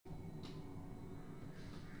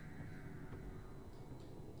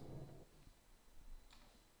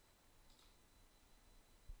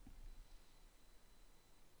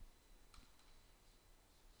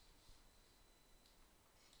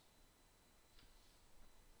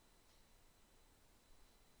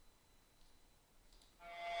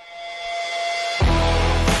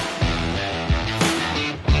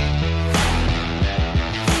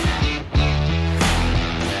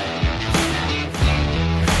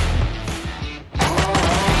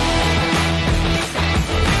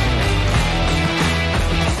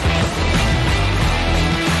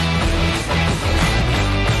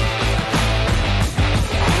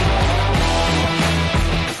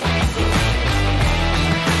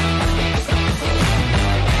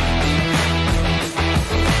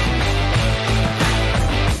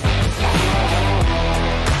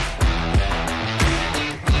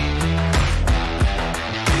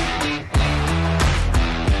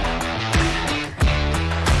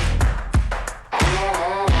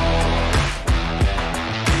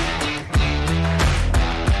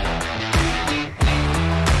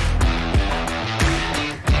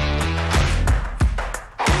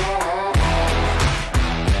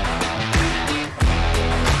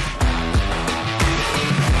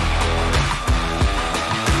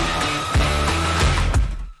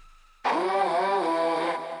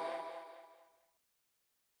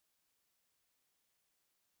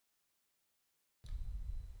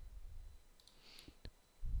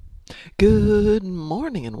Good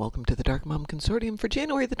morning and welcome to the Darkmom Consortium for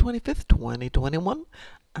January the 25th, 2021.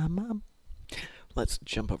 I'm Mom. Let's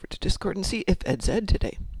jump over to Discord and see if Ed's Ed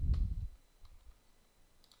today.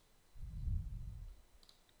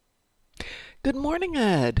 Good morning,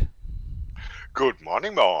 Ed. Good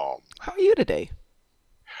morning, Mom. How are you today?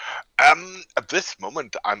 At this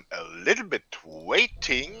moment, I'm a little bit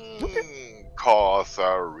waiting, Okay. cause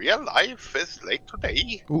real life is late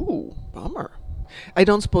today. Ooh, bummer. I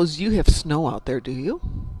don't suppose you have snow out there, do you?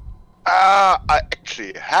 I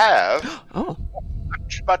actually have, Oh,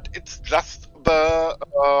 but it's just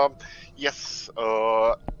the, yes,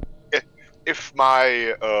 if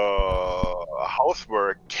my house were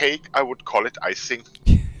a cake, I would call it icing.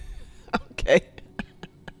 okay.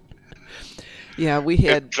 Yeah, we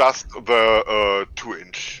had... It's just the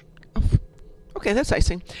 2-inch. Okay, that's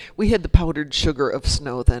icing. We had the powdered sugar of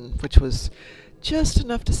snow then, which was just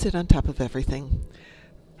enough to sit on top of everything.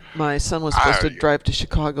 My son was supposed to drive to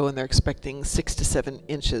Chicago, and they're expecting 6 to 7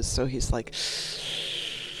 inches, so he's like,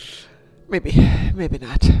 maybe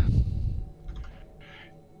not.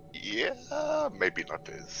 Yeah, maybe not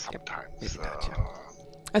sometimes. Yep, maybe not, yeah.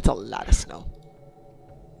 That's a lot of snow.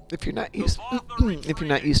 If you're not used, if you're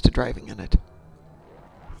not used to driving in it.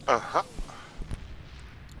 Uh-huh.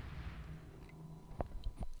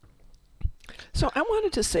 So I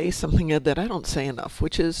wanted to say something, Ed, that I don't say enough,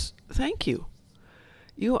 which is thank you.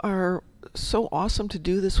 You are so awesome to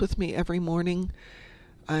do this with me every morning,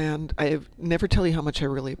 and I never tell you how much I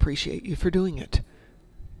really appreciate you for doing it.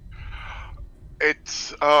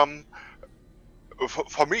 It's for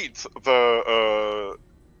me, it's the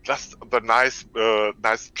just the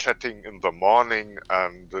nice chatting in the morning,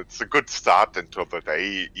 and it's a good start into the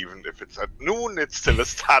day. Even if it's at noon, it's still a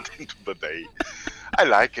start into the day. I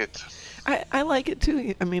like it. I like it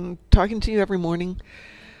too. I mean, talking to you every morning,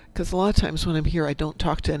 because a lot of times when I'm here, I don't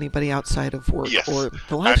talk to anybody outside of work or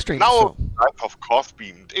the live stream. Now so. I've of course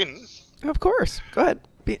beamed in. Of course. Go ahead.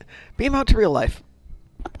 Beam out to real life.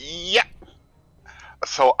 Yeah.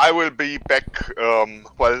 So I will be back.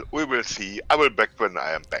 Well, we will see. I will be back when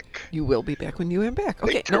I am back. You will be back when you am back.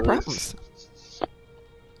 Okay, no problems.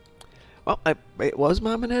 Well, it was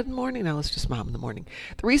Mom and Ed in the morning. Now it's just Mom in the morning.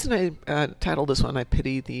 The reason I titled this one "I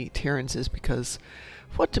Pity the Terrans" is because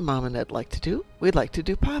what do Mom and Ed like to do? We'd like to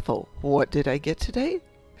do PAFO. What did I get today?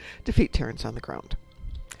 Defeat Terrans on the ground.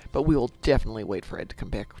 But we will definitely wait for Ed to come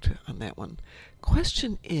back on that one.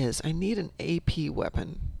 Question is, I need an AP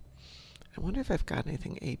weapon. I wonder if I've got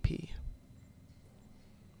anything AP.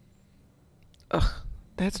 Ugh,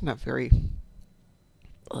 that's not very...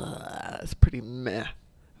 it's pretty meh.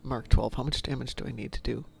 Mark 12. How much damage do I need to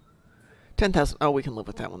do? 10,000. Oh, we can live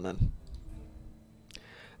with that one then.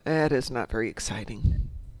 That is not very exciting.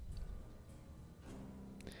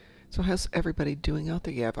 So how's everybody doing out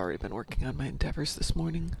there? Yeah, I've already been working on my endeavors this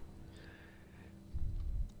morning.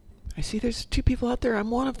 I see there's 2 people out there. I'm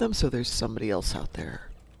one of them, so there's somebody else out there.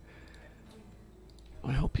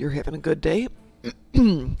 I hope you're having a good day.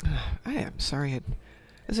 I am sorry.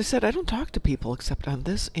 As I said, I don't talk to people except on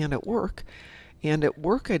this and at work. And at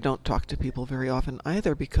work, I don't talk to people very often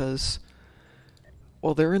either because,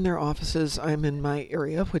 well, they're in their offices. I'm in my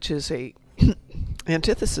area, which is a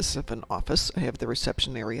antithesis of an office. I have the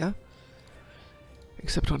reception area.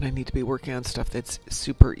 Except when I need to be working on stuff that's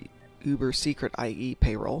super uber secret, i.e.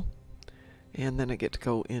 payroll. And then I get to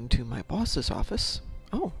go into my boss's office.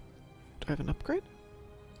 Oh, do I have an upgrade?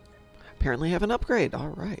 Apparently I have an upgrade. All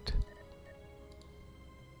right.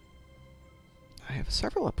 I have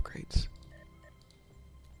several upgrades.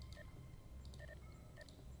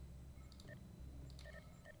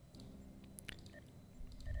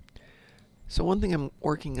 So one thing I'm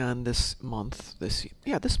working on this month,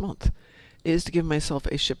 this month, is to give myself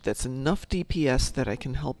a ship that's enough DPS that I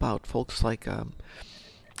can help out folks like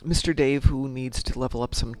Mr. Dave, who needs to level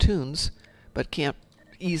up some tunes, but can't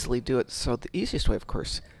easily do it. So the easiest way, of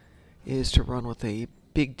course, is to run with a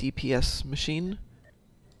big DPS machine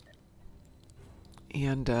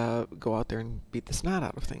and go out there and beat the snot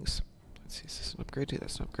out of things. Let's see, is this an upgrade? Yeah,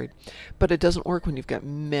 that's an upgrade. But it doesn't work when you've got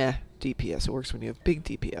meh DPS. It works when you have big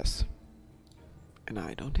DPS. And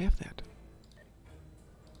I don't have that.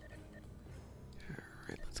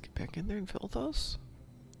 Alright, let's get back in there and fill those.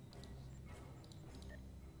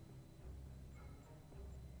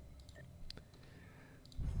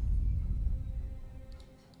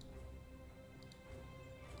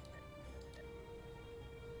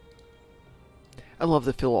 I love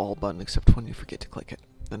the fill all button, except when you forget to click it.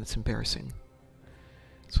 Then it's embarrassing.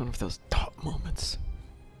 It's one of those top moments.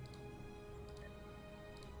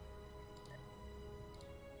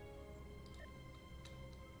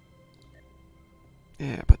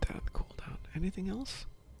 Yeah, put that on the cooldown. Anything else?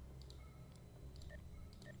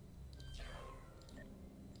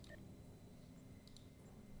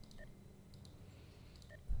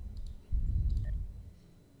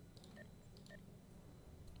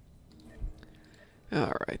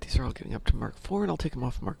 Alright, these are all getting up to Mark 4, and I'll take them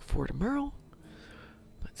off Mark 4 tomorrow.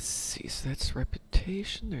 Let's see, so that's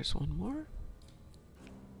reputation. There's one more.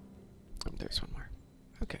 Oh, there's one more.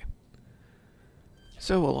 Okay.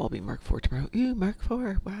 So we'll all be Mark 4 tomorrow. Ooh, Mark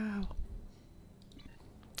 4, wow.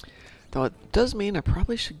 Though it does mean I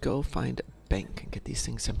probably should go find a bank and get these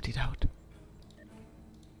things emptied out.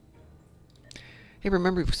 Hey,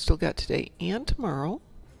 remember, we've still got today and tomorrow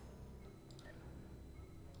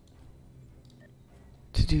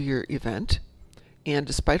to do your event. And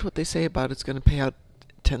despite what they say about it's going to pay out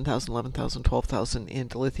 10,000, 11,000, 12,000 in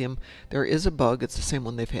dilithium, there is a bug. It's the same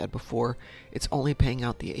one they've had before. It's only paying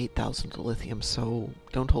out the 8,000 dilithium, so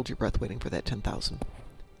don't hold your breath waiting for that 10,000.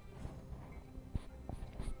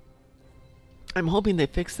 I'm hoping they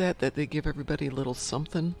fix that they give everybody a little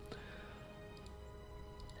something.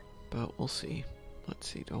 But we'll see. Let's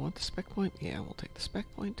see, do I want the spec point? Yeah, we'll take the spec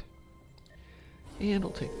point. And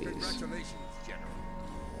we'll take these. Congratulations, General.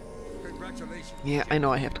 Congratulations. Yeah, I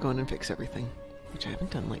know I have to go in and fix everything, which I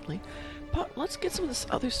haven't done lately. But let's get some of this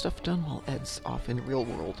other stuff done while Ed's off in real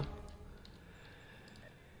world.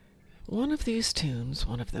 One of these tunes,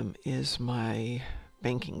 one of them is my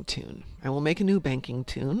banking tune. I will make a new banking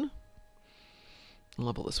tune. I'll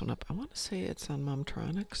level this one up. I want to say it's on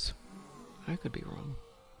Momtronics. I could be wrong.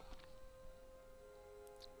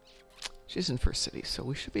 She's in First City, so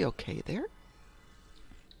we should be okay there.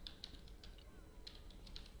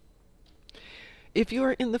 If you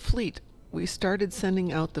are in the fleet, we started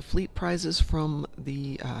sending out the fleet prizes from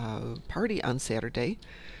the party on Saturday.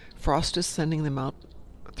 Frost is sending them out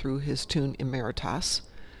through his tune Emeritas.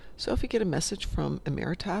 So if you get a message from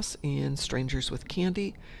Emeritas in Strangers with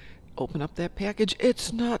Candy, open up that package.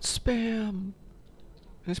 It's not spam.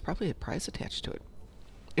 There's probably a prize attached to it.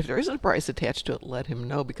 If there isn't a prize attached to it, let him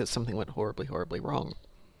know, because something went horribly, horribly wrong.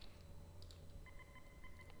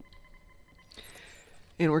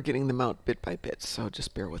 And we're getting them out bit by bit, so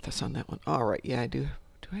just bear with us on that one. All right, yeah, I do.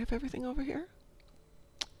 Do I have everything over here?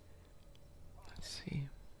 Let's see.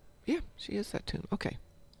 Yeah, she is that tune. Okay.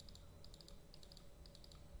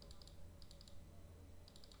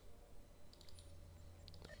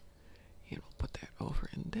 And we'll put that over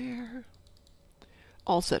in there.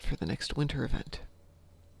 All set for the next winter event.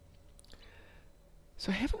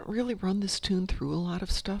 So I haven't really run this tune through a lot of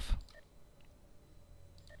stuff.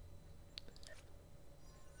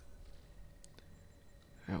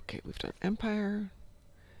 Okay, we've done Empire.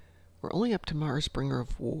 We're only up to Mars, Bringer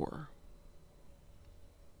of War.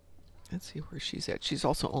 Let's see where she's at. She's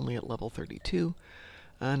also only at level 32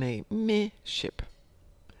 on a meh ship.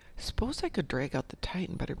 Suppose I could drag out the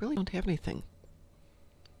Titan, but I really don't have anything.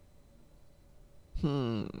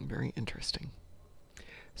 Very interesting.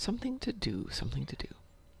 Something to do, something to do.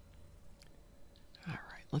 All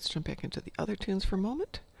right, let's jump back into the other tunes for a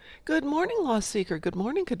moment. Good morning, Lost Seeker. Good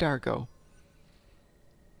morning, Kadargo.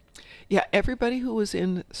 Yeah, everybody who was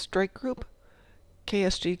in Strike Group,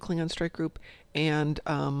 KSG, Klingon Strike Group, and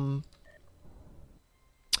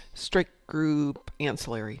Strike Group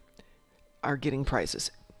Ancillary are getting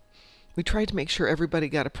prizes. We tried to make sure everybody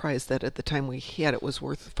got a prize that at the time we had it was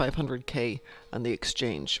worth 500k on the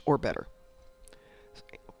exchange or better.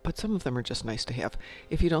 But some of them are just nice to have.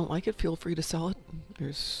 If you don't like it, feel free to sell it.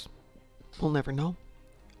 We'll never know.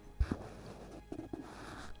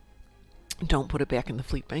 Don't put it back in the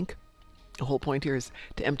fleet bank. The whole point here is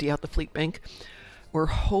to empty out the fleet bank. We're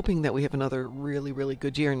hoping that we have another really, really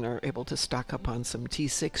good year and are able to stock up on some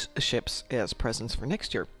T6 ships as presents for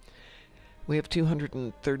next year. We have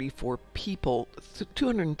 234 people,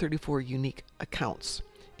 234 unique accounts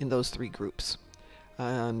in those three groups,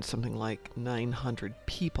 and something like 900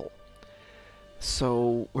 people.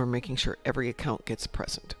 So we're making sure every account gets a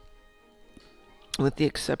present, with the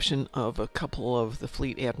exception of a couple of the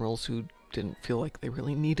fleet admirals who didn't feel like they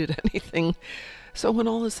really needed anything. So when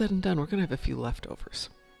all is said and done, we're going to have a few leftovers,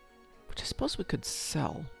 which I suppose we could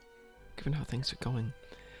sell, given how things are going.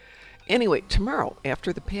 Anyway, tomorrow,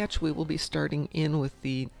 after the patch, we will be starting in with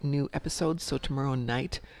the new episodes, so tomorrow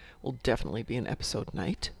night will definitely be an episode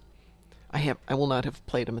night. I will not have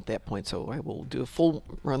played them at that point, so I will do a full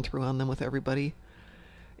run-through on them with everybody,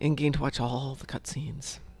 and gain to watch all the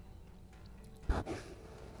cutscenes.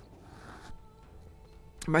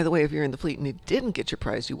 By the way, if you're in the fleet and you didn't get your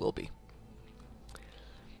prize, you will be.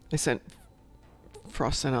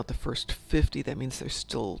 Frost sent out the first 50. That means there's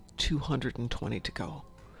still 220 to go.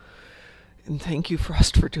 And thank you,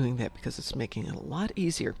 Frost, for doing that, because it's making it a lot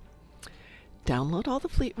easier. download all the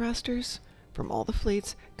fleet rosters from all the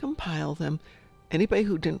fleets, compile them. Anybody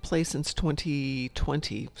who didn't play since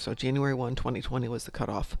 2020, so January 1, 2020 was the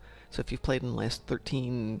cutoff. So if you've played in the last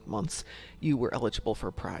 13 months, you were eligible for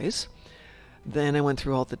a prize. Then I went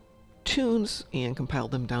through all the tunes and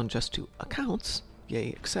compiled them down just to accounts. Yay,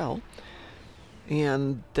 Excel.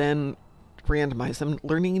 And then randomize them,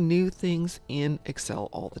 learning new things in Excel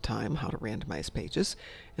all the time, how to randomize pages,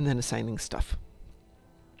 and then assigning stuff.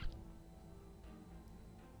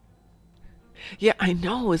 Yeah, I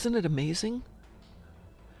know, isn't it amazing?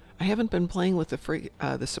 I haven't been playing with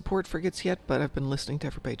the support frigates yet, but I've been listening to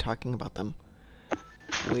everybody talking about them.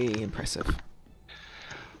 Way impressive.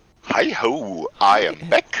 Hi-ho, I am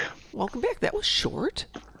back. Welcome back. That was short.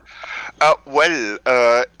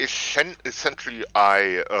 Essentially,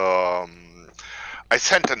 I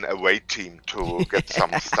sent an away team to get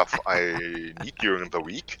some stuff I need during the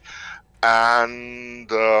week,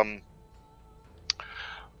 and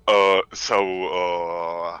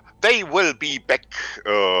so they will be back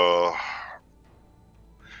in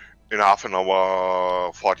half an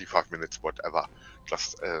hour, 45 minutes, whatever.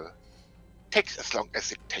 Just takes as long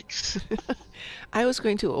as it takes. I was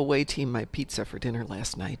going to away team my pizza for dinner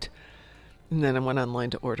last night. And then I went online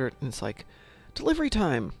to order it, and it's like, delivery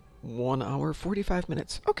time, 1 hour, 45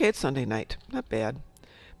 minutes. Okay, it's Sunday night. Not bad.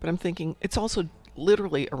 But I'm thinking, it's also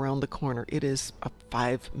literally around the corner. It is a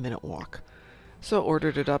 5-minute walk. So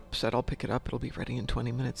ordered it up, said I'll pick it up. It'll be ready in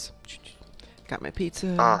 20 minutes. Got my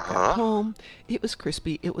pizza, got it home. It was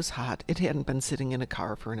crispy. It was hot. It hadn't been sitting in a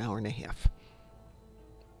car for an hour and a half.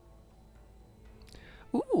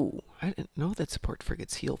 Ooh, I didn't know that support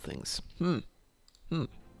frigates heal things.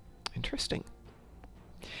 Interesting.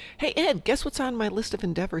 Hey, Ed, guess what's on my list of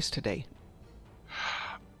endeavors today?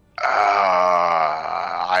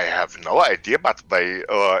 I have no idea, but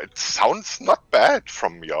it sounds not bad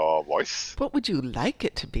from your voice. What would you like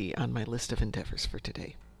it to be on my list of endeavors for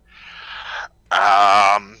today?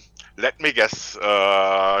 Let me guess.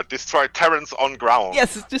 Destroy Terrans on ground.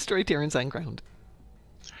 Yes, it's destroy Terrans on ground.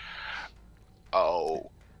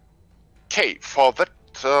 Okay, for that,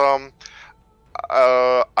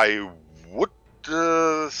 I would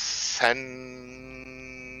send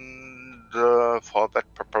for that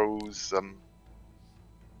purpose.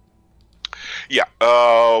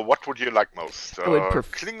 What would you like most?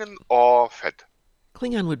 Klingon or Fed?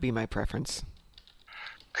 Klingon would be my preference.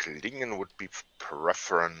 Klingon would be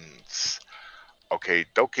preference. Okay,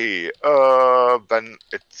 dokie. Then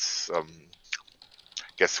it's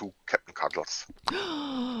guess who? Captain Cuddles.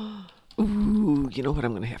 Ooh, you know what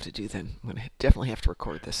I'm going to have to do then? I'm going to definitely have to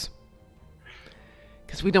record this.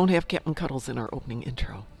 Because we don't have Captain Cuddles in our opening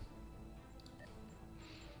intro.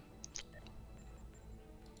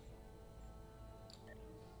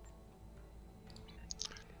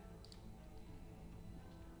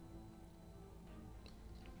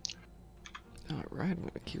 Alright, I'm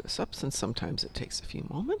going to queue us up since sometimes it takes a few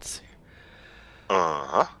moments.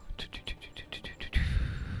 Uh-huh.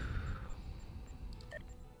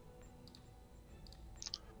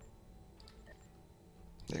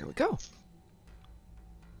 There we go.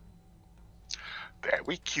 There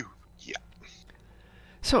we queue. Yeah.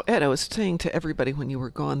 So, Ed, I was saying to everybody when you were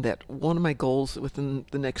gone that one of my goals within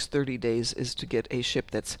the next 30 days is to get a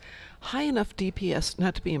ship that's high enough DPS,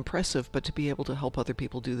 not to be impressive, but to be able to help other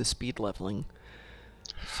people do the speed leveling.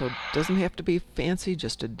 So it doesn't have to be fancy,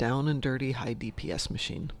 just a down and dirty high DPS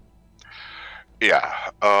machine.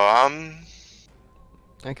 Yeah. I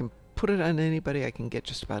can put it on anybody. I can get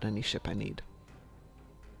just about any ship I need.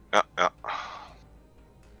 Yeah.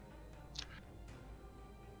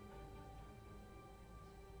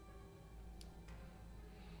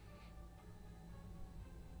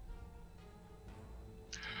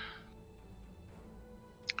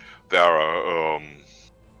 There are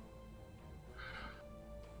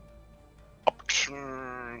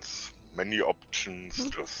options, many options.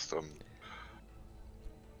 Just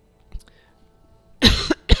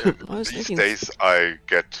these days, I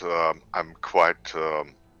get. I'm quite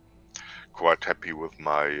happy with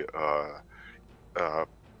my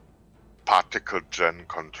particle gen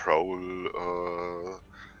control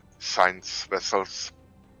science vessels.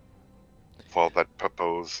 For that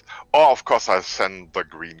purpose. Or, of course, I send the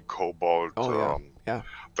green cobalt. Yeah.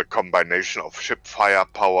 The combination of ship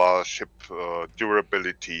firepower, ship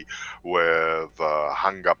durability with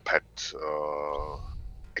hunger pet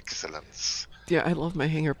excellence. Yeah, I love my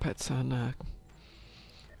hangar pets on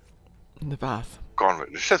Navath.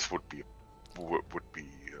 Gornalicious would be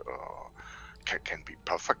can be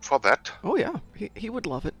perfect for that. Oh yeah, he would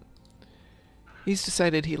love it. He's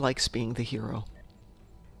decided he likes being the hero.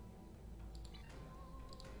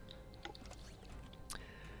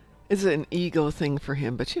 It's an ego thing for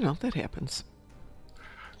him, but you know, that happens.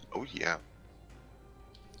 Oh yeah.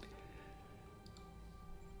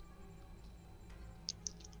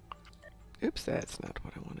 Oops, that's not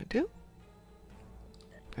what I want to do.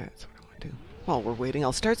 That's what I want to do. While we're waiting,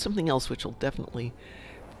 I'll start something else which will definitely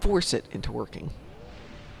force it into working.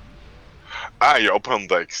 Ah, you open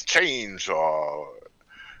the exchange or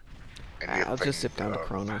anything. I'll just zip down to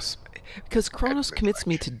Kronos. Because Kronos commits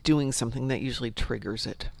me to doing something that usually triggers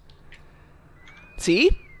it.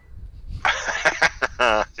 See?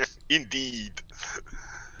 Indeed.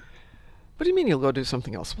 What do you mean you'll go do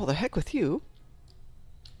something else? Well, the heck with you.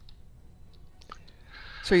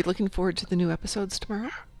 So are you looking forward to the new episodes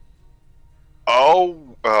tomorrow?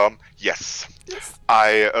 Oh, yes. Yes.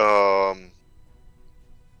 I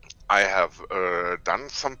have done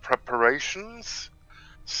some preparations.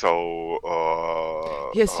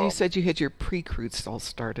 So, Yes, you said you had your pre-recruits all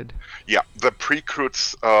started. yeah, the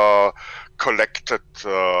pre-recruits collected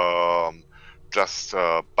just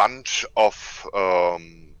a bunch of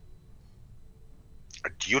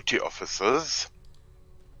duty officers.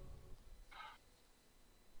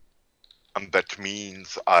 And that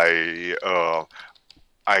means I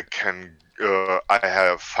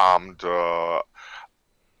have farmed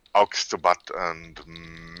Augstabat and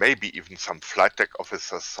maybe even some flight deck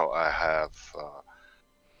officers, so I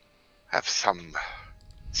have some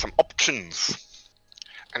options.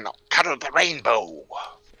 And now cuddle the rainbow.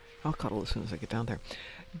 I'll cuddle as soon as I get down there.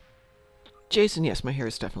 Jason, yes, my hair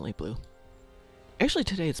is definitely blue. Actually,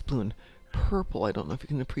 today it's blue and purple. I don't know if you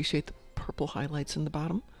can appreciate the purple highlights in the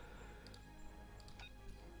bottom.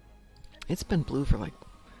 It's been blue for like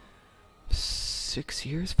 6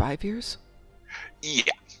 years, 5 years?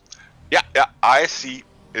 Yeah, I see.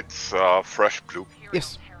 It's fresh blue.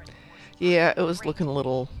 Yes. Yeah, it was looking a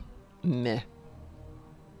little meh.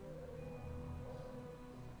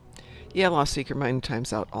 Yeah, Lost Seeker, mine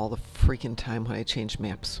times out all the freaking time when I change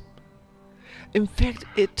maps. In fact,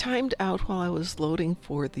 it timed out while I was loading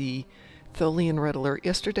for the Tholian Red Alert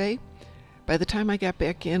yesterday. By the time I got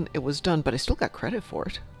back in, it was done, but I still got credit for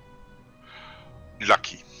it.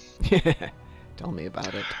 Lucky. Tell me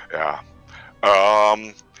about it. Yeah.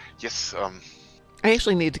 Yes. I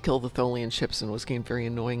actually needed to kill the Tholian ships and was getting very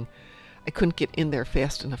annoying. I couldn't get in there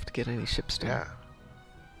fast enough to get any ships done. Yeah.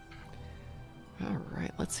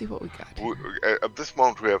 Alright, let's see what we got here. At this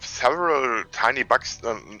moment, we have several tiny bugs,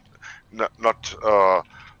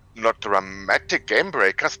 not dramatic game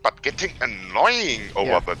breakers, but getting annoying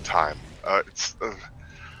over the time.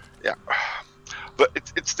 Yeah. But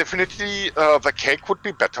it's definitely the cake would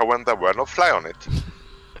be better when there were no fly on it.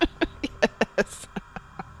 Yes.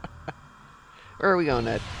 Where are we going,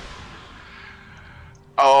 Ed?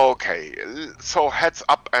 Okay, so heads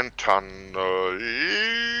up and turn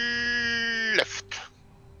left.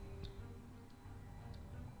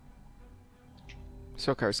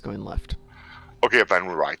 Sokar's going left. Okay, then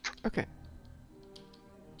right. Okay.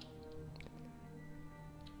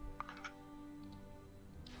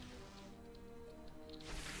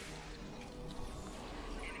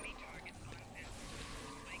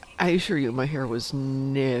 I assure you, my hair was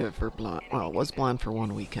never blonde. Well, it was blonde for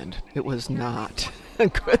one weekend. It was not a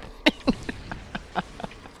good thing.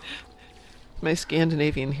 My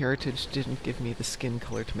Scandinavian heritage didn't give me the skin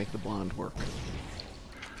color to make the blonde work.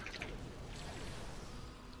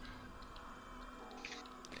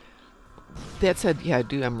 That said, yeah, I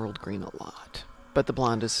do emerald green a lot. But the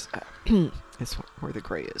blonde is, is where the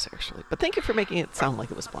gray is, actually. But thank you for making it sound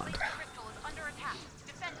like it was blonde.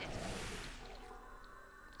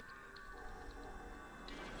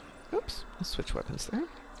 Oops, I'll switch weapons there.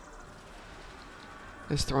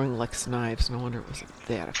 I was throwing Lex knives, no wonder it wasn't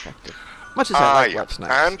that effective. Much as I like Lex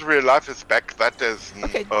knives. And real life is back. That is...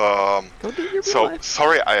 Okay, go do your real life.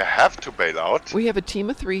 Sorry, I have to bail out. We have a team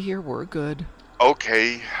of 3 here, we're good.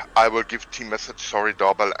 Okay, I will give team message, sorry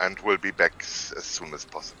doorbell, and we'll be back as soon as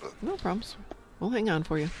possible. No problems. We'll hang on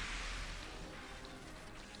for you.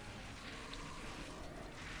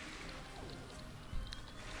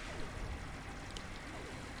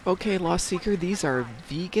 Okay, Lost Seeker, these are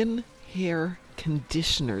vegan hair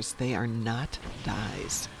conditioners. They are not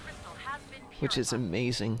dyes, which is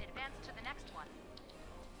amazing.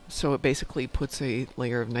 So it basically puts a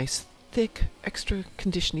layer of nice, thick, extra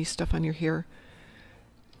conditioning stuff on your hair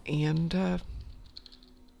and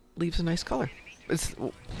leaves a nice color. It's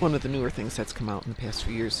one of the newer things that's come out in the past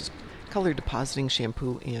few years is color depositing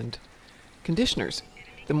shampoo and conditioners.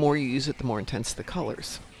 The more you use it, the more intense the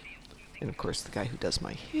colors. And of course, the guy who does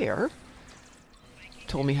my hair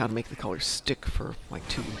told me how to make the color stick for like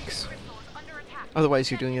 2 weeks.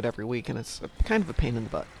 Otherwise, you're doing it every week, and it's kind of a pain in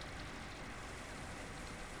the butt.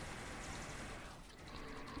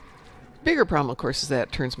 Bigger problem, of course, is that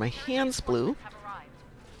it turns my hands blue,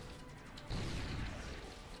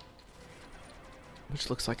 which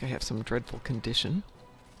looks like I have some dreadful condition.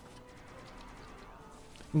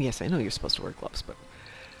 And yes, I know you're supposed to wear gloves, but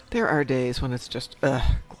there are days when it's just,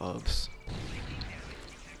 gloves.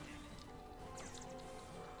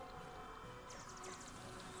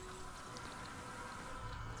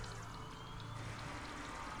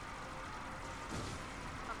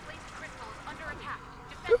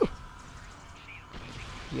 Ooh.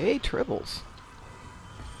 Yay, tribbles.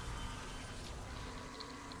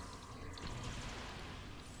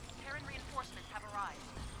 Terran reinforcements have arrived.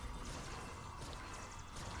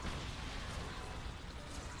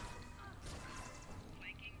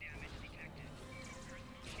 Flanking damage detected.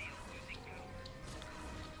 Personal shield losing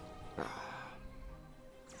power.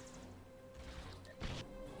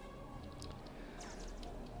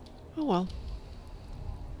 Oh well.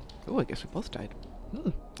 Oh, I guess we both died.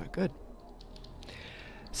 Not good.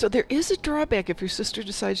 So there is a drawback if your sister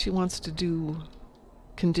decides she wants to do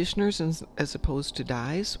conditioners as opposed to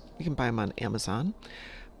dyes. You can buy them on Amazon.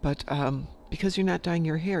 But because you're not dyeing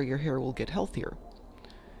your hair will get healthier.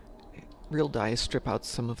 Real dyes strip out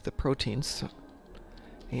some of the proteins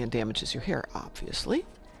and damages your hair, obviously.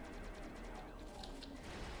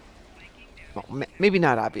 Well, maybe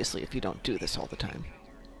not obviously if you don't do this all the time.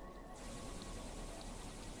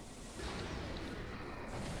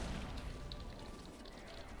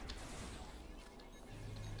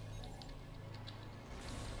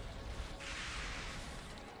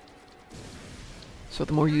 So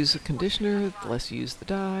the more you use the conditioner, the less you use the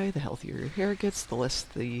dye, the healthier your hair gets, the less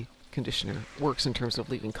the conditioner works in terms of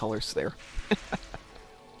leaving colors there. A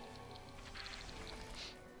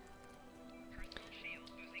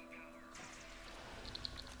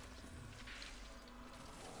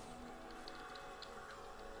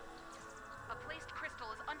placed crystal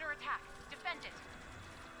is under attack. Defend it.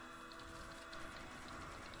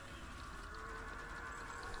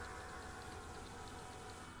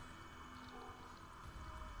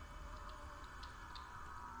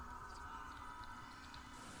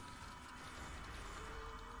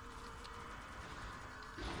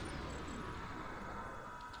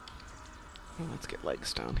 Well, let's get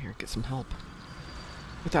legs down here, get some help.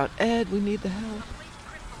 Without Ed, we need the help. A placed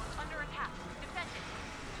crystal is under attack. Defend it.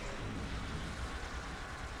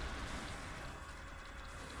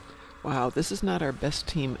 Wow, this is not our best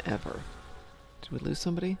team ever. Did we lose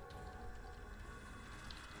somebody?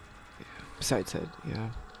 Yeah. Besides Ed,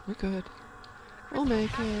 yeah. We're good. We'll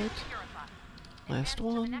make it. Last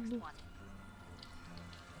one.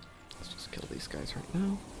 Let's just kill these guys right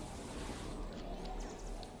now.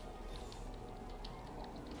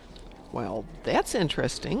 Well, that's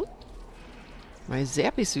interesting. My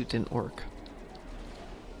zappy suit didn't work.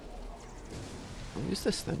 I'll use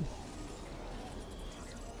this then.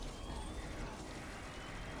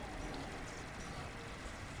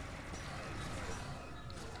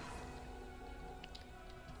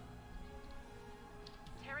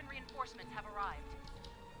 Terran reinforcements have arrived.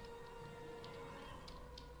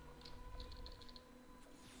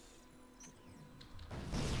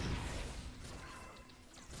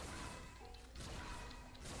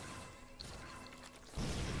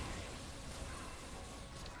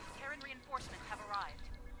 Terran reinforcements have arrived.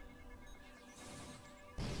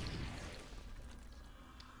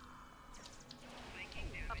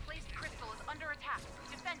 A placed crystal is under attack.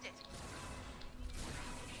 Defend it.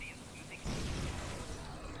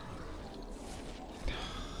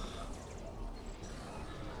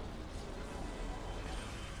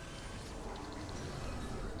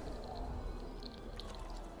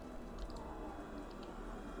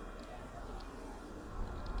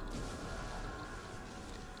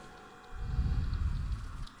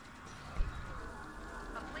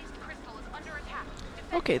 A placed crystal is under attack.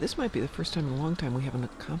 Defend Okay, this might be the first time in a long time we haven't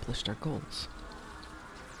accomplished our goals.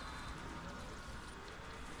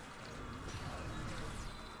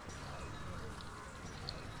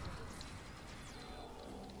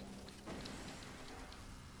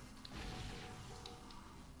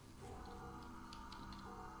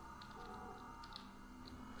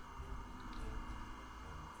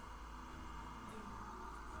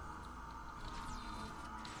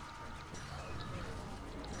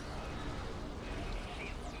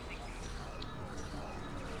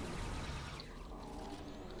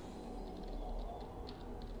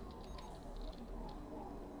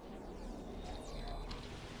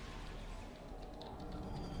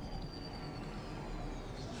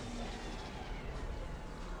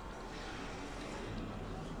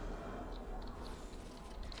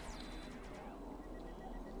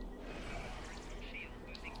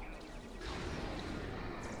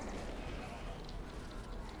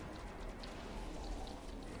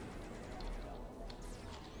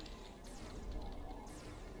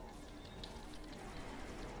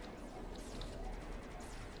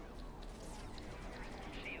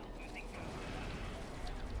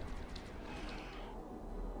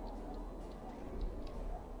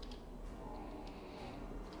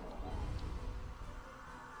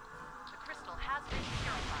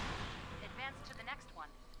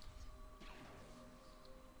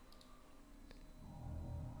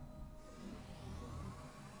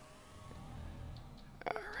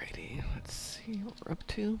 see what we're up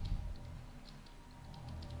to.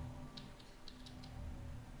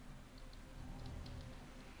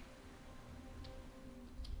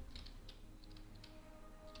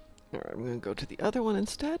 Alright, I'm going to go to the other one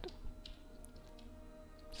instead,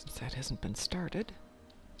 since that hasn't been started.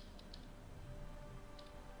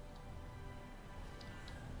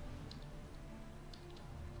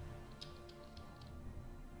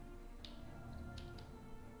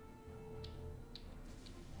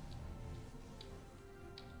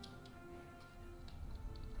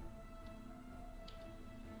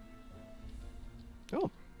 Oh.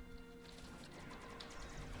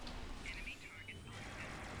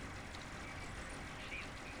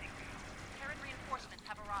 Terran reinforcements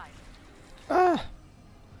have arrived. Ah!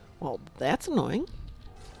 Well, that's annoying.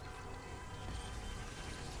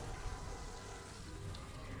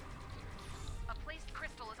 A placed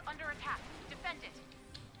crystal is under attack. Defend it.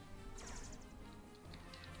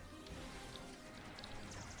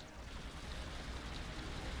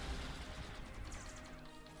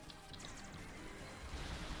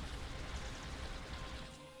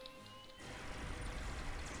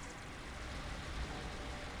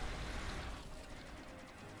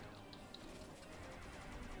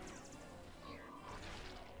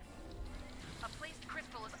 A placed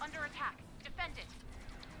crystal is under attack. Defend it.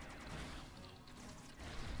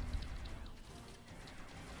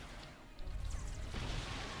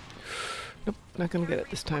 Nope, not gonna get it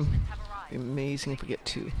this time. Have arrived. Be amazing if we get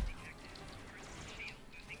 2.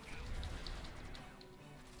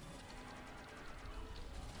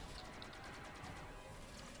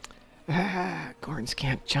 Ah, Gorns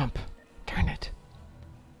can't jump. Darn it.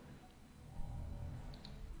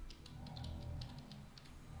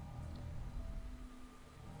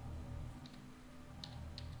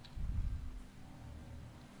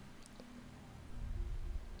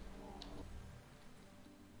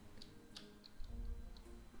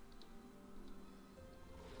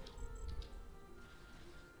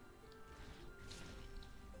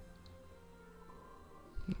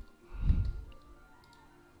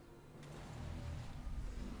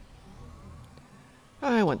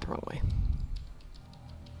 I went the wrong way.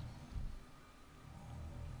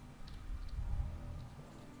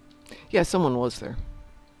 Yeah, someone was there.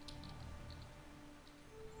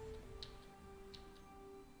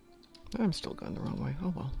 I'm still going the wrong way.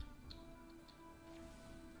 Oh well.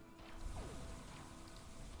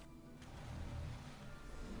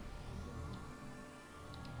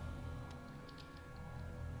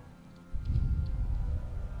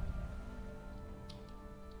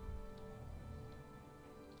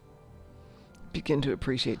 Begin to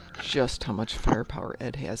appreciate just how much firepower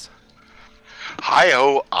Ed has.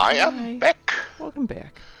 Hi-ho, I Hi. am back. Welcome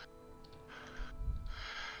back.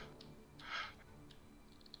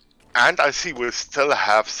 And I see we still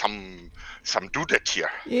have some dudette here.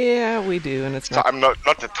 Yeah, we do, and it's So not. I'm not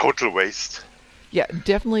a total waste. Yeah,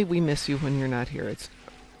 definitely we miss you when you're not here. It's.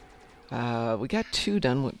 We got 2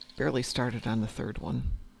 done. We barely started on the 3rd one,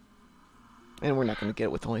 and we're not going to get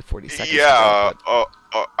it with only 40 seconds. Yeah, to go,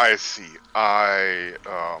 but I see.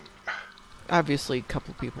 obviously, a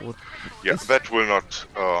couple people with. Yeah, It's- that will not,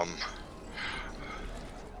 Oh,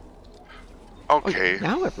 okay. yeah,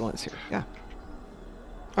 now everyone's here. Yeah.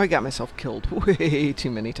 I got myself killed way too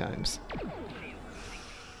many times.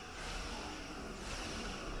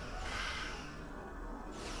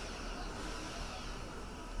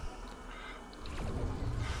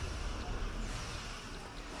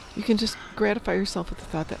 You can just gratify yourself with the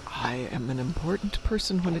thought that I am an important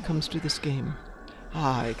person when it comes to this game.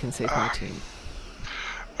 I can save my team.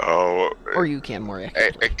 Oh, Or you can, more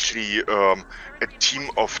accurately. actually, a team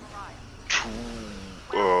of 2, Looks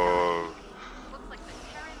like the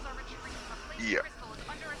Terrans are retreating. A placed yeah. crystal is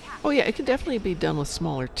under attack. Oh yeah, it can definitely be done with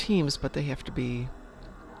smaller teams, but they have to be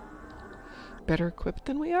better equipped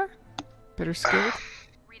than we are? Better skilled?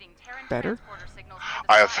 Reading Terran Better? transporter signals near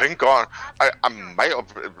the I sky. think on, I Terran might have,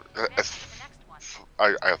 Advance to the next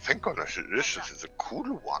one. I think on this is a cool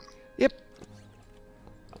one. Yep.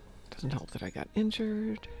 Doesn't help that I got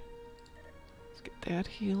injured. Let's get that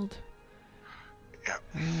healed.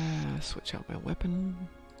 Yeah. Switch out my weapon.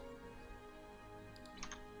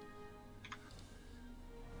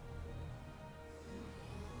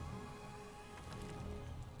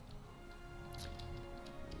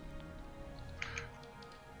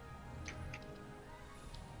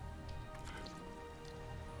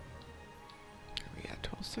 Are we at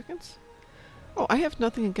 12 seconds? Oh, I have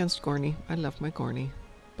nothing against Gorny. I love my Gorny.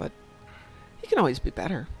 But he can always be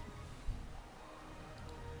better.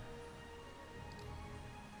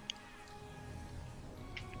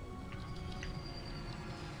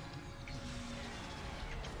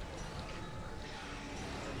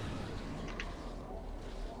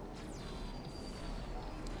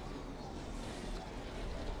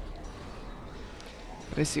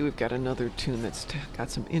 But I see we've got another toon that's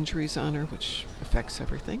got some injuries on her, which affects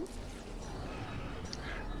everything.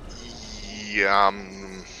 Yeah.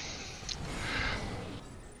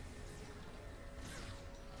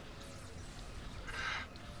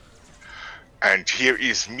 And here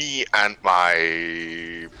is me and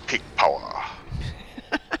my pig power.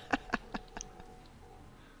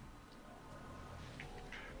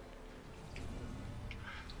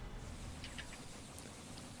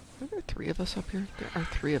 Are there 3 of us up here? There are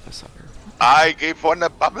 3 of us up here. I gave one a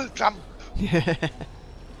bubble jump. The Terrans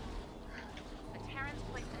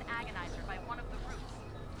placed an agonizer by one of the roofs.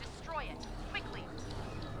 Destroy it, quickly!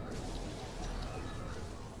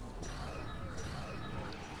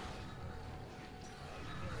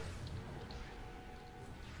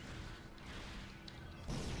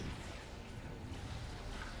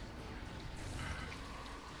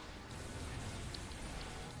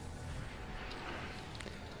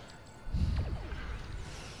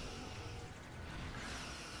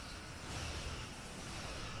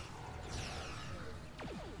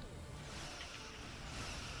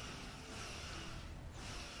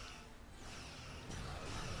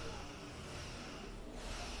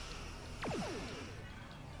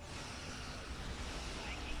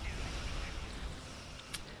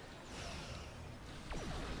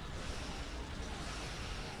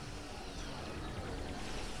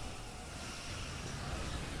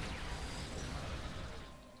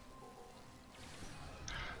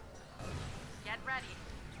 Get ready.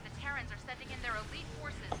 The Terrans are sending in their elite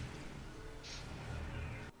forces.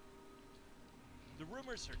 The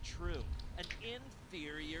rumors are true. An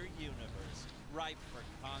inferior universe, ripe for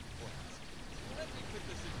conquest. Let me put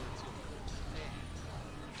this in words you'll understand.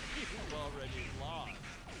 You've already lost.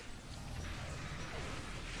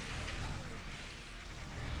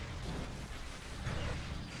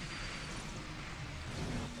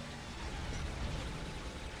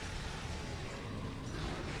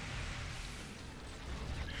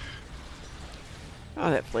 Oh,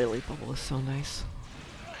 that flaily bubble is so nice.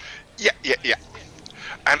 Yeah.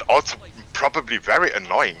 And also probably very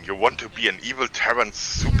annoying. You want to be an evil Terran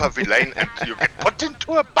super villain and you get put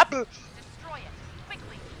into a bubble. Destroy it,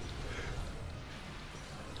 quickly!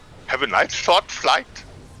 Have a nice short flight.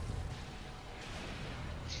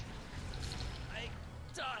 I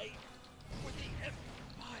die for the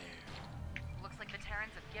Empire. Looks like the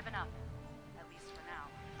Terrans have given up. At least for now.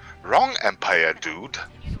 Wrong Empire, dude.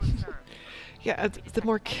 Continue to observe. Yeah, the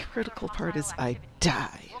more critical part is I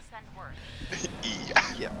die. We'll send word.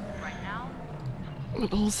 Yeah. Right now, When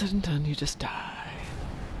all's said and done, you just die.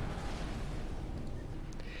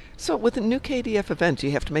 So with a new KDF event, do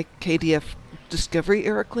you have to make KDF Discovery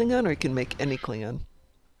era Klingon, or you can make any Klingon?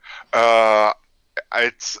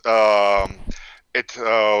 It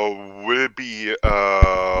will be.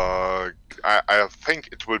 I think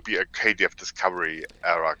it will be a KDF Discovery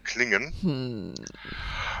era Klingon.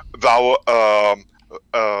 Though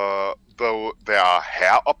there are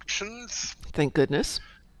hair options. Thank goodness.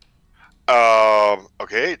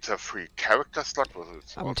 Okay, it's a free character slot. Well,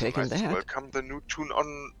 it's I'm also taking nice to that. welcome the new tune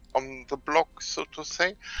on the block, so to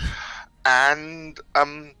say. And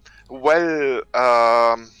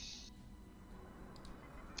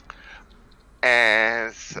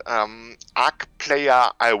as Arc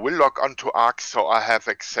player, I will log onto Arc, so I have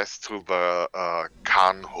access to the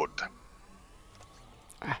Khan hood.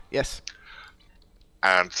 Ah, yes.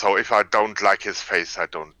 And so if I don't like his face, I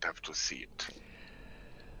don't have to see it.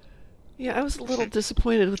 Yeah, I was a little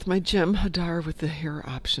disappointed with my Gem Hadar with the hair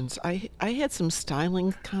options. I had some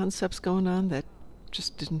styling concepts going on that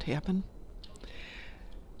just didn't happen.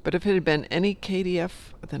 But if it had been any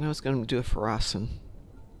KDF, then I was going to do a Farasan.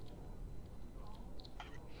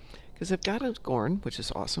 Because I've got a Gorn, which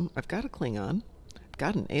is awesome. I've got a Klingon. I've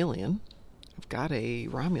got an alien. I've got a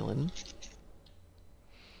Romulan.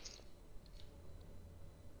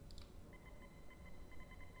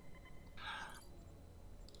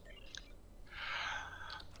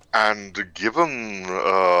 And given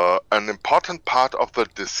an important part of the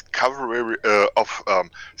discovery of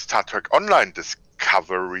Star Trek Online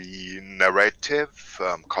discovery narrative,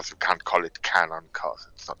 because you can't call it canon because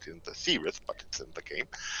it's not in the series, but it's in the game.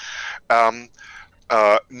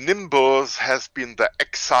 Nimbus has been the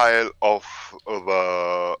exile of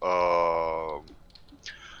the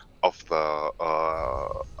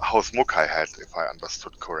House Mukai head, if I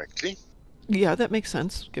understood correctly. Yeah, that makes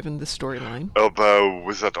sense, given the storyline.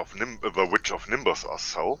 The Witch of Nimbus or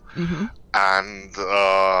so. Mm-hmm. And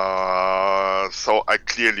so I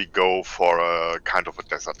clearly go for a kind of a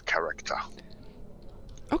desert character.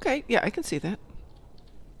 Okay, yeah, I can see that.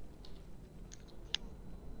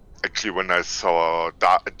 Actually, when I saw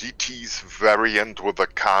DT's variant with the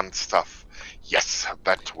Khan stuff, yes,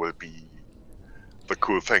 that will be the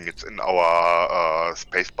cool thing. It's in our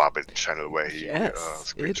Space Barbie channel where he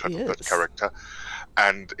Yes, it screenshotted that is. character.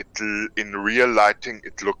 And in real lighting,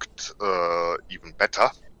 it looked even better.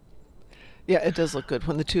 Yeah, it does look good.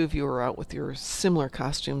 When the two of you were out with your similar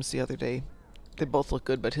costumes the other day, they both look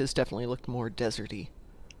good, but his definitely looked more deserty.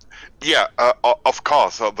 Yeah, of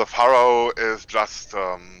course. The Pharaoh is just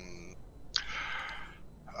a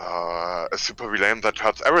supervillain that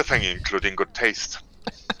hurts everything, including good taste.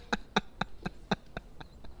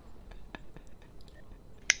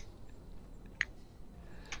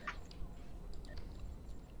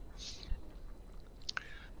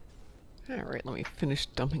 Alright, let me finish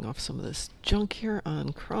dumping off some of this junk here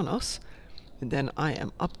on Kronos. And then I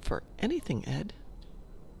am up for anything, Ed.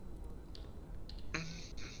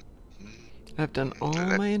 I've done all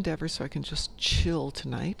my endeavors so I can just chill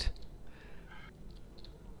tonight.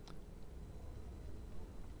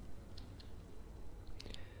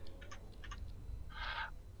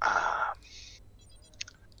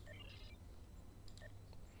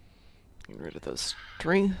 Getting rid of those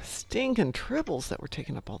stinking tribbles that were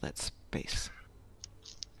taking up all that space.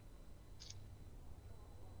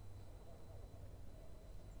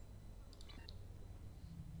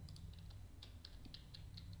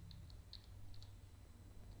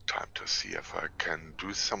 Time to see if I can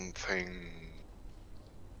do something.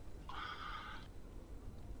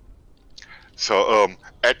 So,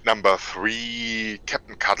 at number 3,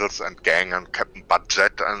 Captain Cuddles and Gang and Captain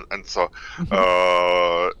Budget, and so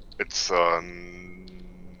it's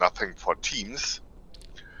nothing for teams,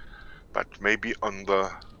 but maybe on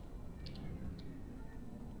the.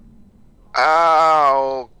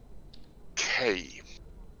 Okay.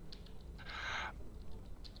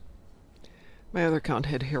 My other account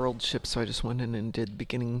had Herald ships, so I just went in and did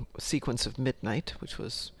beginning sequence of Midnight, which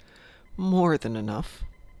was more than enough.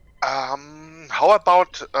 How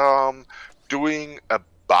about doing a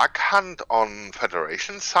bug hunt on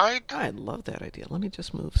Federation side? I love that idea. Let me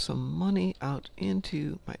just move some money out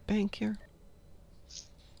into my bank here.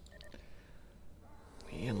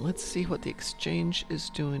 And let's see what the exchange is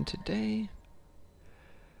doing today.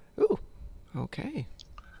 Ooh, okay.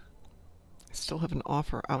 I still have an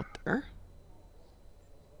offer out there,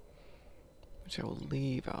 which I will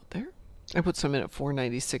leave out there. I put some in at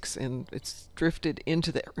 496, and it's drifted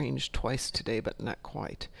into that range twice today, but not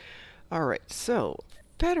quite. All right, so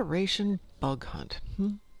Federation bug hunt.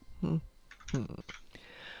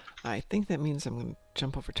 I think that means I'm going to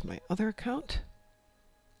jump over to my other account.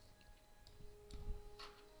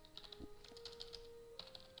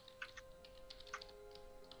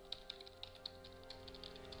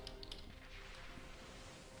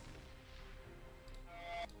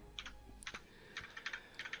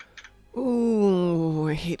 Ooh,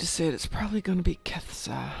 I hate to say it, it's probably going to be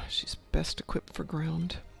Kethza. She's best equipped for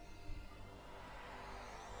ground.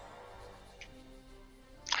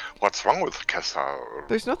 What's wrong with Kessa?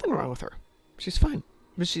 There's nothing wrong with her. She's fine.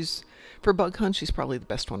 But she's, for bug hunt, she's probably the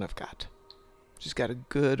best one I've got. She's got a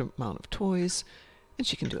good amount of toys, and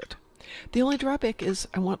she can do it. The only drawback is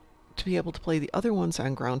I want to be able to play the other ones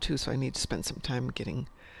on ground too, so I need to spend some time getting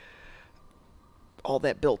all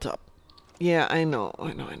that built up. Yeah, I know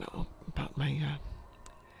about my,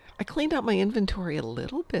 I cleaned out my inventory a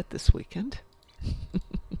little bit this weekend.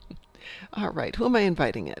 All right, who am I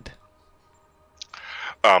inviting, Ed?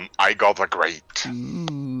 Igor the Great.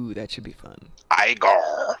 Ooh, that should be fun.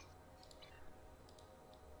 Igor.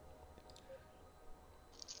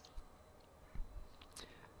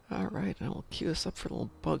 All right, and I'll queue us up for a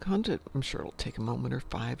little bug hunt. I'm sure it'll take a moment or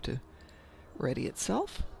 5 to ready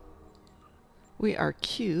itself. We are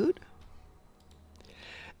queued.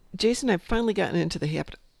 Jason, I've finally gotten into the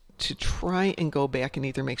habit to try and go back and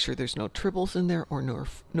either make sure there's no tribbles in there or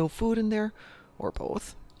no food in there, or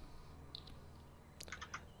both.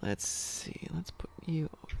 Let's see. Let's put you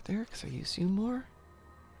over there because I use you more.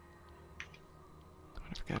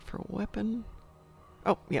 What have I got for a weapon?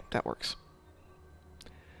 Oh, yep, that works.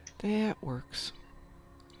 That works.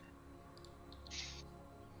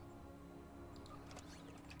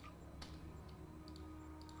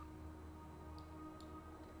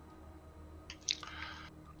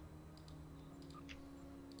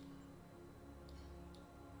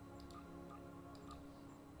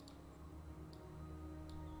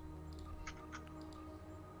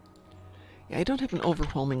 Yeah, I don't have an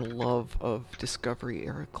overwhelming love of Discovery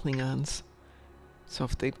era Klingons. So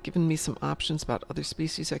if they've given me some options about other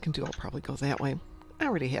species I can do, I'll probably go that way. I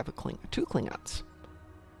already have two Klingons.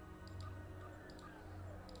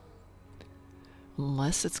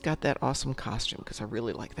 Unless it's got that awesome costume, because I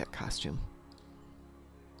really like that costume.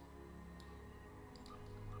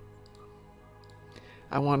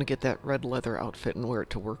 I want to get that red leather outfit and wear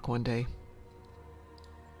it to work one day.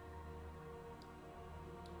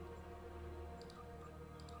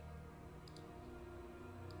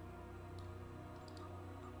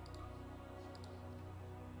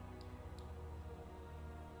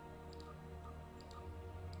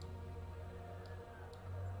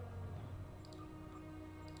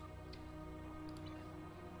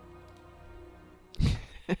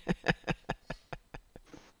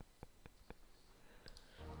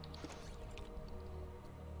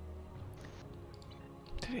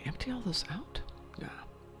 Did I empty all those out? No,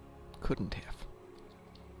 couldn't have.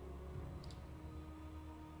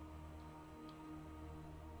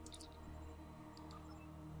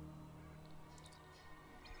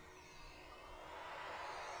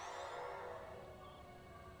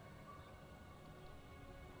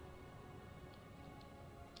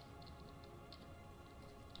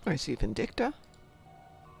 I see Vindicta.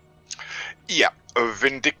 Yeah,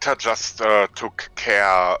 Vindicta just took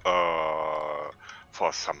care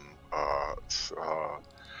for some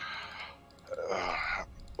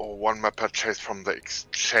one map purchase from the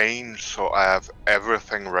exchange, so I have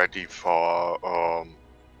everything ready for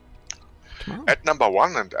Tomorrow. at number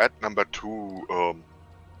 1 and at number 2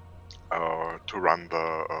 to run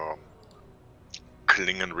the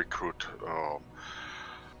Klingon recruit.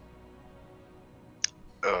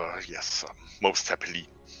 Yes, most happily.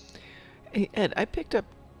 Hey, Ed, I picked up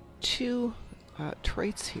 2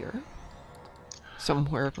 traits here,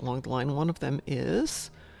 somewhere along the line. One of them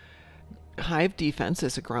is Hive Defense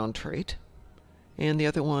as a ground trait, and the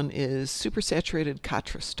other one is Supersaturated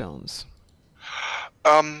Katra Stones.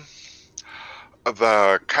 The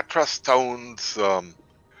Katra stones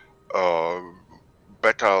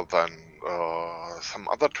better than some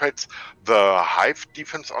other traits. The Hive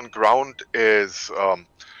defense on ground is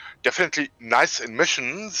definitely nice in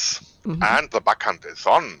missions, and the bug hunt is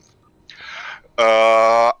on.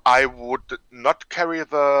 I would not carry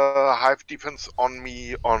the Hive defense on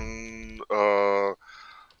me on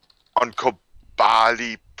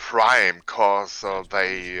Kobali Prime, cause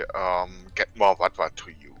they get more Vatva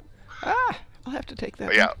to you. Ah, I'll have to take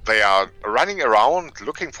that. Yeah, they are running around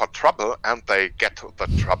looking for trouble, and they get the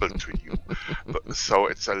trouble to you. So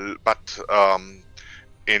it's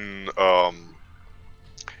in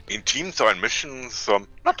teams or in missions,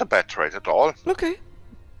 not a bad trade at all. Okay.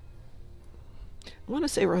 I want to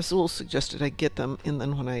say Razul suggested I get them, and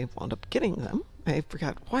then when I wound up getting them, I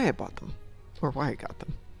forgot why I bought them, or why I got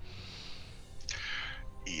them.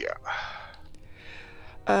 Yeah.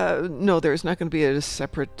 No, there's not going to be a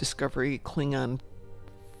separate Discovery Klingon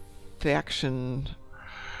faction,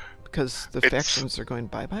 because the factions are going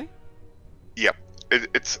bye-bye? Yeah.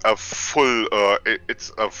 It's a full-fledged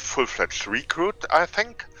recruit, I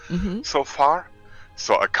think, so far.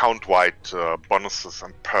 So account-wide bonuses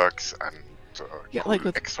and perks and yeah, cool like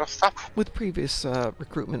with extra stuff. with previous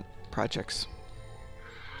recruitment projects.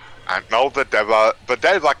 And now the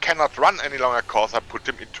Delver cannot run any longer because I put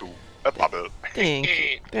him into a bubble. Thank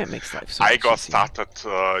you. That makes life so I much got easier. started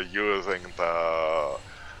using the...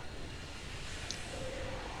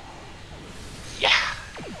 Yeah.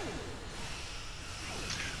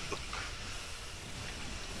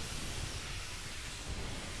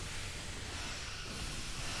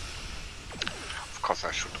 Of course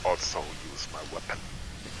I should also use my weapon.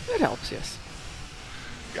 That helps, yes.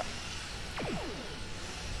 Yeah.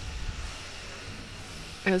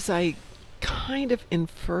 As I kind of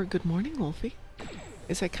infer, good morning, Wolfie.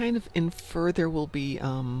 As I kind of infer, there will be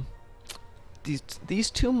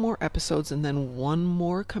these 2 more episodes and then 1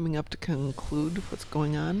 more coming up to conclude what's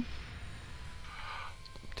going on.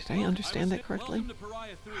 Did I understand that correctly?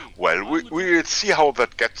 Well, we'll see how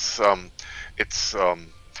that gets. It's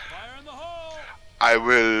I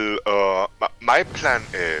will. My plan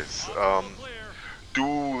is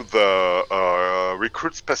do the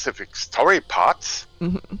recruit-specific story parts,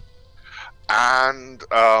 and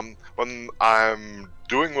when I'm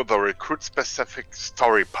doing with the recruit-specific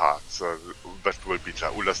story parts, that will be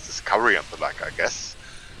Jaula's discovery and the like, I guess,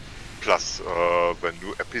 plus the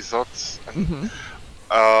new episodes. And,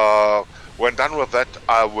 when done with that,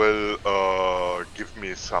 I will give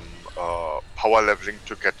me some power leveling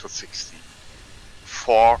to get to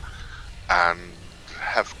 64 and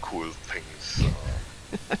have cool things.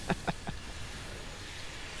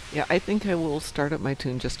 Yeah, I think I will start up my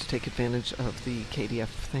tune just to take advantage of the KDF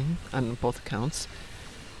thing on both accounts.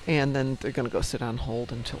 And then they're going to go sit on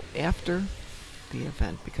hold until after the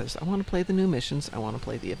event, because I want to play the new missions, I want to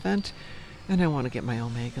play the event, and I want to get my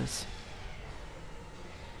Omegas.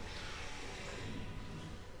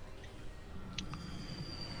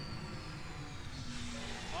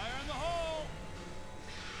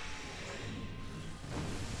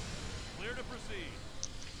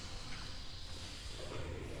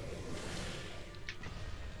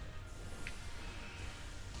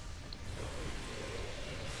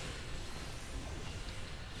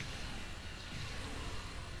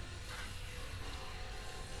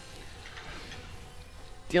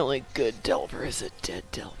 The only good Delver is a dead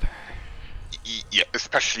Delver. Yeah,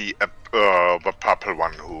 especially the purple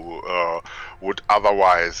one who would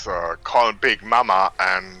otherwise call Big Mama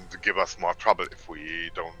and give us more trouble if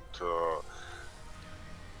we don't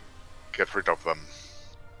get rid of them.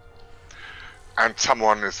 And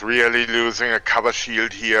someone is really losing a cover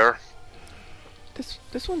shield here.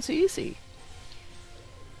 This one's easy.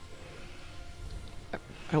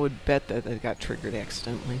 I would bet that it got triggered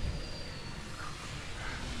accidentally.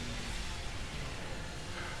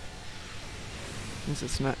 Since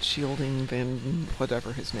it's not shielding Van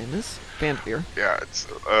whatever his name is. Vanderveer. Yeah, it's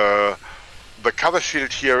the cover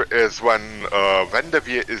shield here is when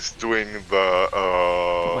Vanderveer is doing the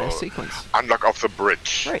last sequence. Unlock of the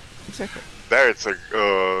bridge. Right, exactly. There it's a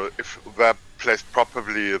if they're placed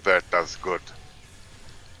properly, that does good.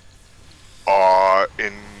 Or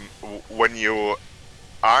when you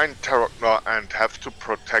are in Terrans and have to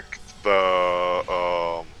protect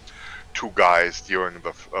the two guys during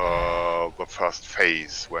the first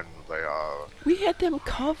phase when they are. We had them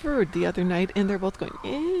covered the other night, and they're both going,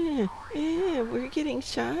 we're getting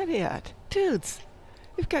shot at. Dudes,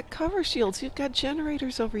 you've got cover shields, you've got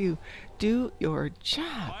generators over you. Do your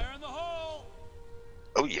job. Fire in the hole!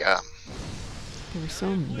 Oh yeah. They were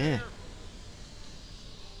so meh.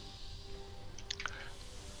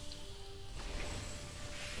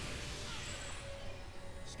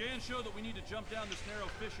 Scans show that we need to jump down this narrow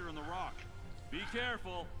fissure in the rock. Be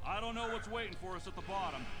careful. I don't know what's waiting for us at the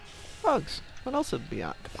bottom. Bugs. What else would be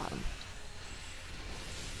at the bottom?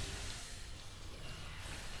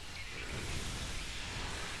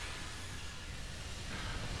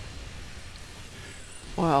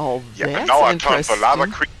 Well, Yeah, that's and now I turned interesting. the lava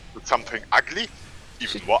creep with something ugly,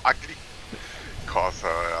 even more ugly, because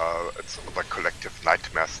it's the collective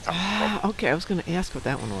nightmare stuff. Ah, okay, I was going to ask what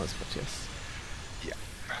that one was, but yes. Yeah.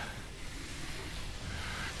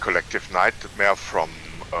 Collective nightmare from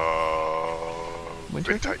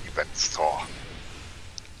Winter Winter Event Store.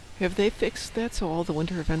 Have they fixed that so all the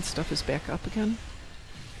winter event stuff is back up again?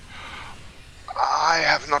 I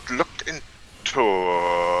have not looked into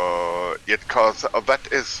yet, because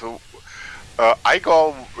that is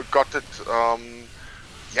Igor got it.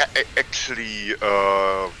 Actually,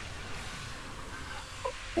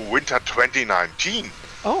 winter 2019.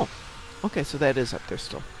 Oh, okay, so that is up there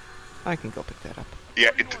still. I can go pick that up.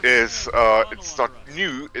 Yeah, it is. It's not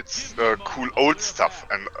new. It's cool old stuff,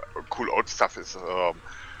 and cool old stuff is.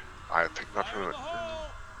 I think not. Fire in the hole!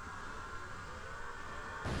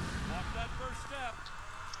 Walk that first step.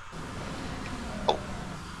 Oh.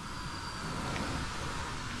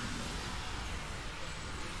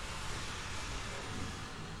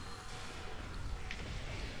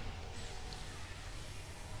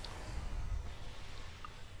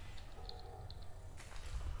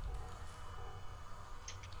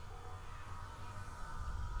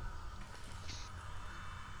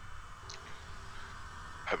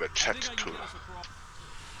 Have a chat I think I too. can get us across.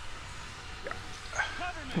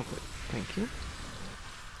 Cover me. Oh, good. Thank you.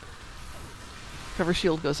 Cover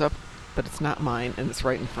shield goes up, but it's not mine, and it's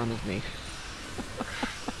right in front of me.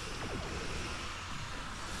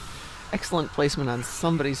 Excellent placement on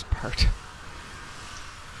somebody's part.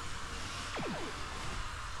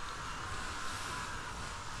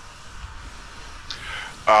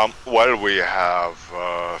 Well, we have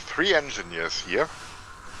 3 engineers here.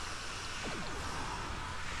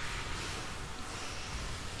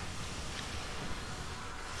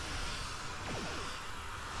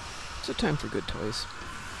 So time for good toys.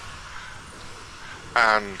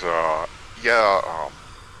 And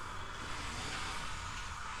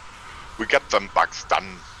we get them bugs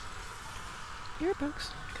done. Here,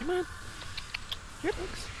 bugs. Come on. Here,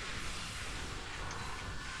 bugs.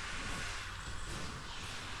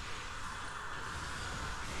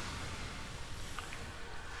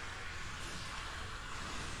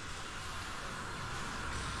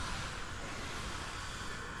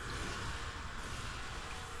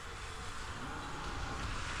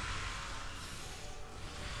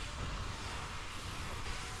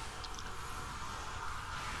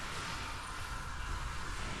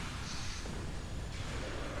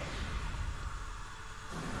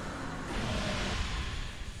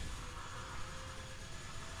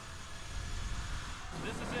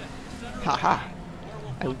 This is it. Center of Haha. the line. Where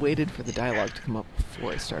we'll I find- waited for the dialogue to come up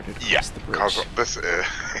before I started across Yeah, the because bridge. this is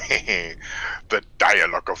the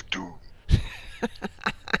dialogue of doom.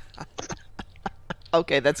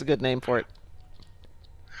 Okay, that's a good name for it.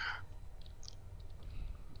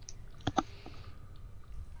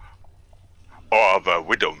 Or the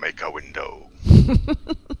Widowmaker window.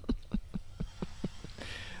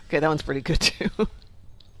 Okay, that one's pretty good too.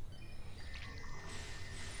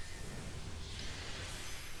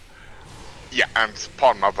 Yeah, and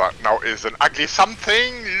Spawn Mother now is an ugly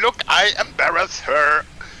something. Look, I embarrass her.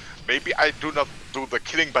 Maybe I do not do the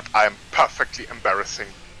killing, but I am perfectly embarrassing.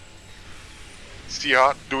 See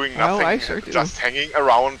her doing Oh, nothing, I sure do. just hanging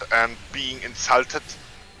around and being insulted.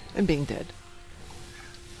 And being dead.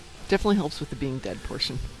 Definitely helps with the being dead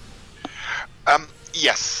portion.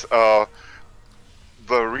 Yes, the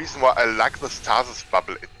reason why I like the stasis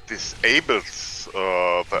bubble, it disables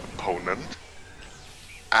the opponent,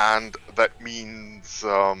 and that means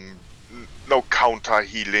no counter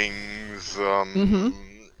healings,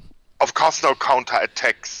 of course no counter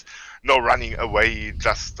attacks, no running away,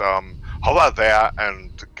 just hover there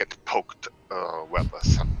and get poked where the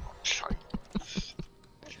sun shines.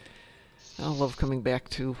 I love coming back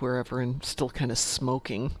to wherever and still kind of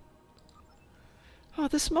smoking. Oh,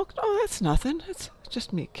 the smoke? Oh, that's nothing. It's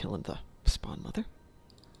just me killing the Spawn Mother.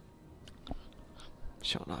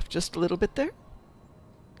 Showing off just a little bit there.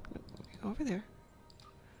 Over there.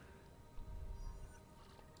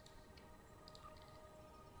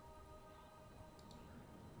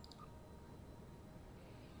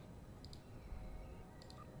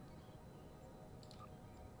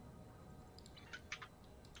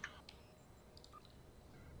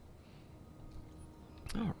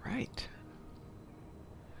 All right.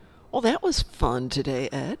 Well, that was fun today,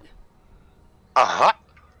 Ed. Uh-huh.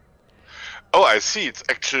 Oh, I see. It's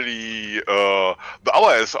actually the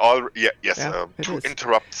hour is all. Yes. Yeah, it two is.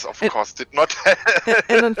 interrupts, of course, did not.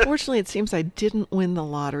 And unfortunately, it seems I didn't win the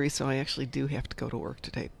lottery, so I actually do have to go to work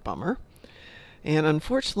today. Bummer. And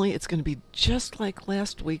unfortunately, it's going to be just like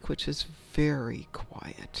last week, which is very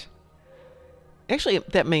quiet. Actually,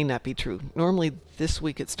 that may not be true. Normally, this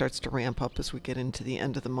week it starts to ramp up as we get into the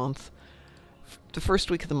end of the month. The first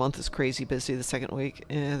week of the month is crazy busy. The second week,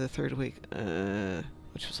 the third week,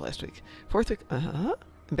 which was last week. Fourth week, and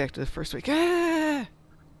back to the first week.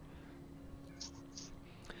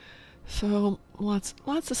 So lots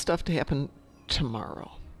of stuff to happen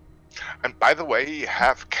tomorrow. And by the way,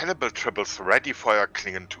 have cannibal tribbles ready for your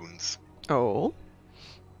Klingon tunes. Oh.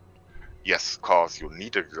 Yes, cause you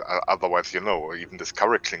need it. Otherwise, even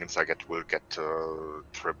Discovery Klingons will get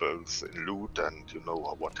tribbles in loot, and you know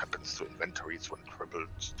what happens to inventories when tribbles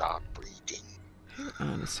start breeding. Hang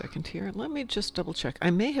on a second here. Let me just double check.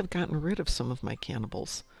 I may have gotten rid of some of my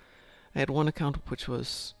cannibals. I had one account which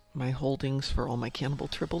was my holdings for all my cannibal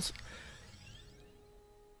tribbles.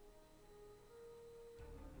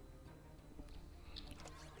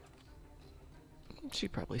 She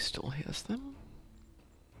probably still has them.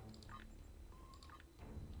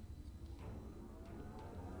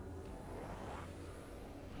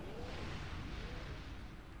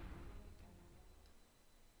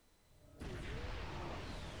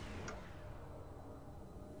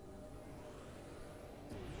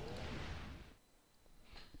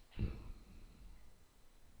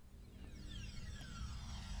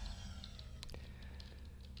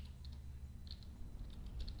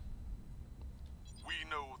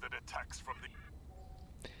 Attacks from the...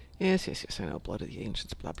 Yes, I know. Blood of the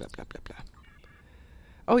Ancients, blah, blah, blah, blah, blah.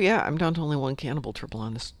 Oh, yeah, I'm down to only one cannibal tribble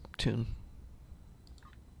on this tune.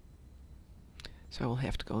 So I will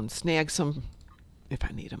have to go and snag some if I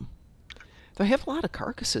need them. Though I have a lot of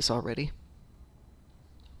carcasses already.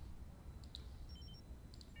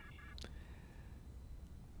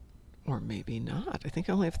 Or maybe not. I think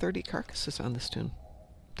I only have 30 carcasses on this tune.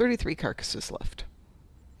 33 carcasses left.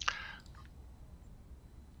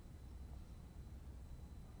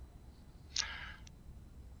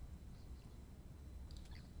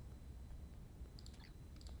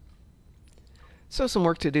 So some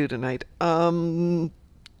work to do tonight. Tonight,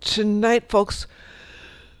 folks,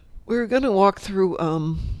 we're going to walk through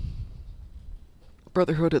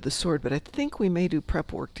Brotherhood of the Sword, but I think we may do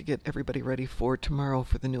prep work to get everybody ready for tomorrow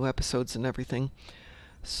for the new episodes and everything.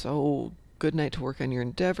 So good night to work on your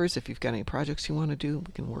endeavors. If you've got any projects you want to do,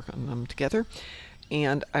 we can work on them together.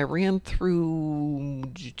 And I ran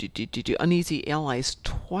through Uneasy Allies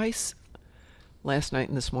twice last night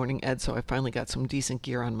and this morning, Ed, so I finally got some decent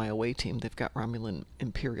gear on my away team. They've got Romulan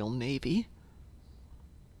Imperial Navy.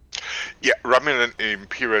 Yeah, Romulan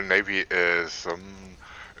Imperial Navy is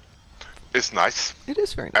nice. It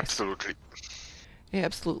is very nice. Absolutely. Yeah,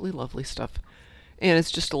 absolutely lovely stuff. And it's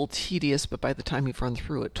just a little tedious, but by the time you've run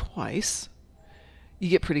through it twice, you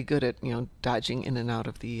get pretty good at, dodging in and out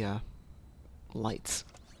of the lights.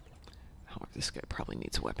 However, this guy probably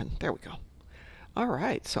needs a weapon. There we go. All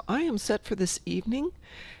right, so I am set for this evening.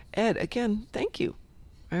 Ed, again, thank you.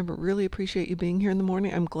 I really appreciate you being here in the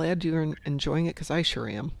morning. I'm glad you're enjoying it, because I sure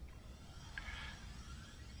am.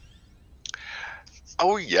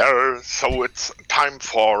 Oh, yeah, so it's time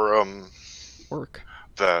for... work.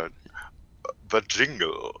 The the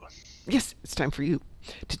jingle. Yes, it's time for you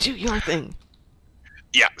to do your thing.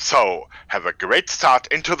 Yeah, so have a great start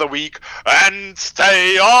into the week and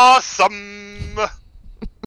stay awesome!